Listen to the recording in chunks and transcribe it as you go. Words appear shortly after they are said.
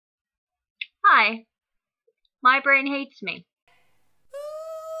Hi, my brain hates me.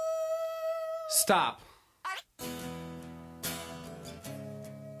 Stop.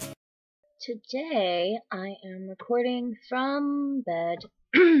 Today I am recording from bed.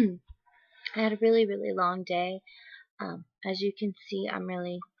 I had a really long day. As you can see, I'm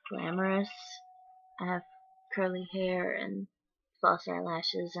really glamorous. I have curly hair and false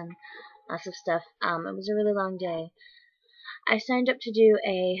eyelashes and lots of stuff. It was a really long day. I signed up to do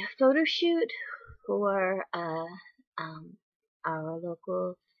a photo shoot for our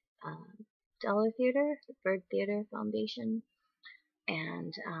local Dollar Theater, the Bird Theater Foundation,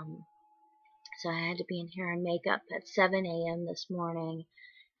 and so I had to be in hair and makeup at 7 a.m. this morning,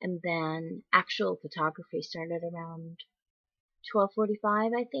 and then actual photography started around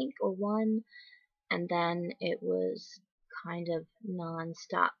 12:45, I think, or 1, and then it was kind of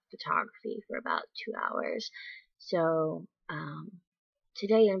non-stop photography for about 2 hours. So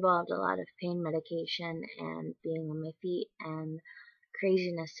today involved a lot of pain medication and being on my feet and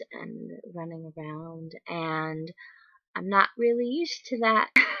craziness and running around, and I'm not really used to that.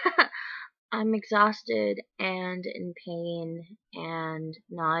 I'm exhausted and in pain and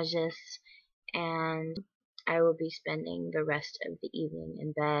nauseous, and I will be spending the rest of the evening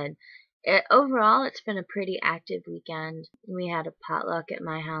in bed. Overall, it's been a pretty active weekend. We had a potluck at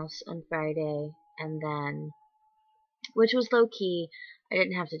my house on Friday, and then, which was low key, I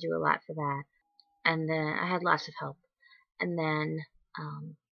didn't have to do a lot for that. And then I had lots of help. And then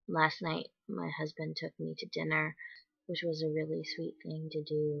last night, my husband took me to dinner, which was a really sweet thing to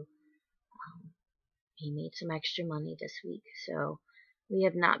do. He made some extra money this week, so we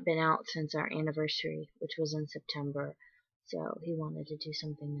have not been out since our anniversary, which was in September. So he wanted to do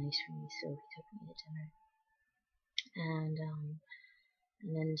something nice for me, so he took me to dinner. And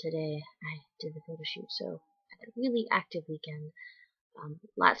then today I did the photo shoot, so I had a really active weekend.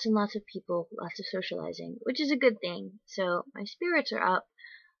 Lots and lots of people, lots of socializing, which is a good thing. So my spirits are up.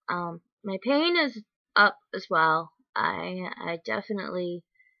 My pain is up as well. I definitely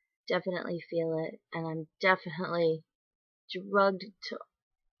feel it, and I'm definitely drugged to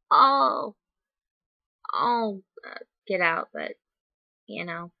all get out, but you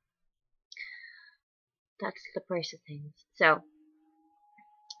know, that's the price of things. So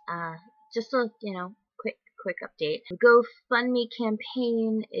just a quick update. The GoFundMe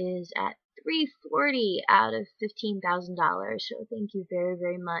campaign is at $340 out of $15,000, so thank you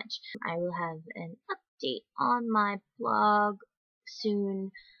very much. I will have an update on my blog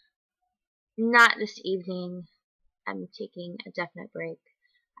soon. Not this evening. I'm taking a definite break.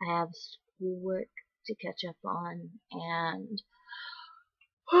 I have schoolwork to catch up on, and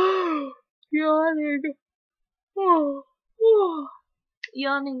yawning.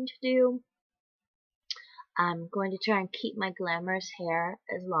 Yawning to do. I'm going to try and keep my glamorous hair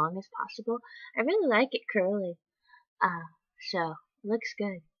as long as possible. I really like it curly. So it looks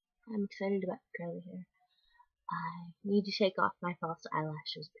good. I'm excited about curly hair. I need to take off my false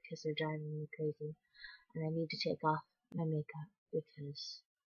eyelashes because they're driving me crazy. And I need to take off my makeup because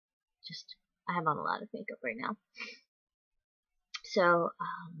I have on a lot of makeup right now. So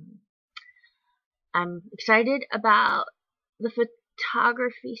I'm excited about the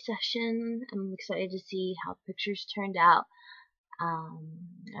photography session. I'm excited to see how pictures turned out.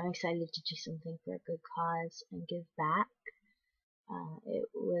 I'm excited to do something for a good cause and give back. It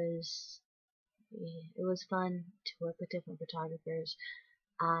was fun to work with different photographers.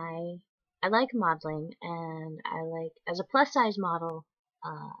 I like modeling, and I like, as a plus size model,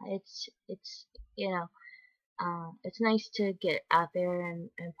 it's nice to get out there and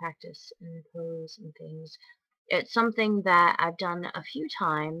practice and pose and things. It's something that I've done a few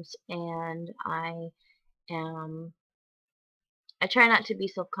times, and I try not to be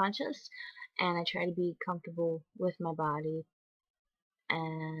self-conscious, and I try to be comfortable with my body,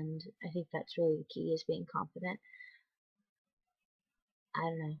 and I think that's really the key, is being confident. I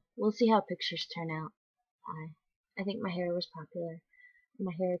don't know. We'll see how pictures turn out. I think my hair was popular.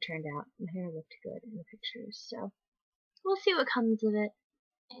 My hair turned out. My hair looked good in the pictures, so we'll see what comes of it.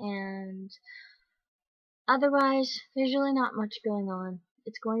 And otherwise, there's really not much going on.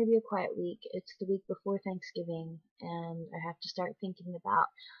 It's going to be a quiet week. It's the week before Thanksgiving, and I have to start thinking about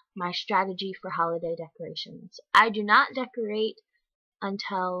my strategy for holiday decorations. I do not decorate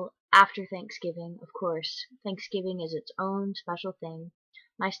until after Thanksgiving, of course. Thanksgiving is its own special thing.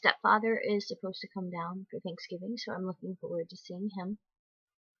 My stepfather is supposed to come down for Thanksgiving, so I'm looking forward to seeing him.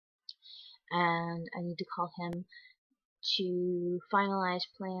 And I need to call him to finalize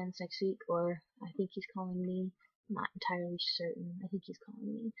plans next week, or I think he's calling me. I'm not entirely certain. I think he's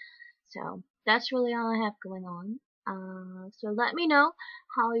calling me. So that's really all I have going on. So let me know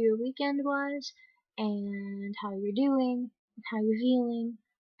how your weekend was and how you're doing, and how you're feeling.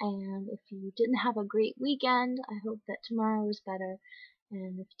 And if you didn't have a great weekend, I hope that tomorrow is better.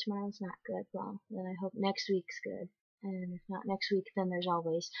 And if tomorrow's not good, well, then I hope next week's good. And if not next week, then there's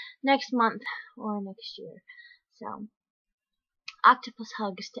always next month or next year. So, octopus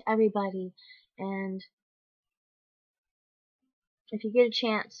hugs to everybody. And if you get a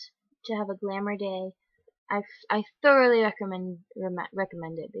chance to have a glamour day, I thoroughly recommend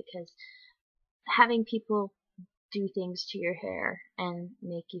it, because having people do things to your hair and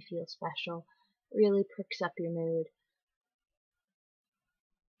make you feel special really perks up your mood.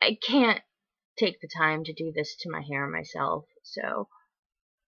 I can't take the time to do this to my hair myself, so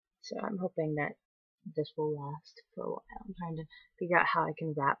I'm hoping that this will last for a while. I'm trying to figure out how I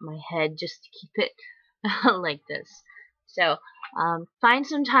can wrap my head just to keep it like this. So, find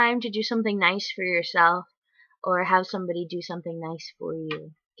some time to do something nice for yourself, or have somebody do something nice for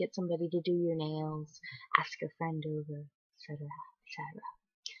you. Get somebody to do your nails, ask a friend over, etc., etc.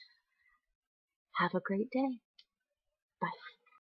 Have a great day.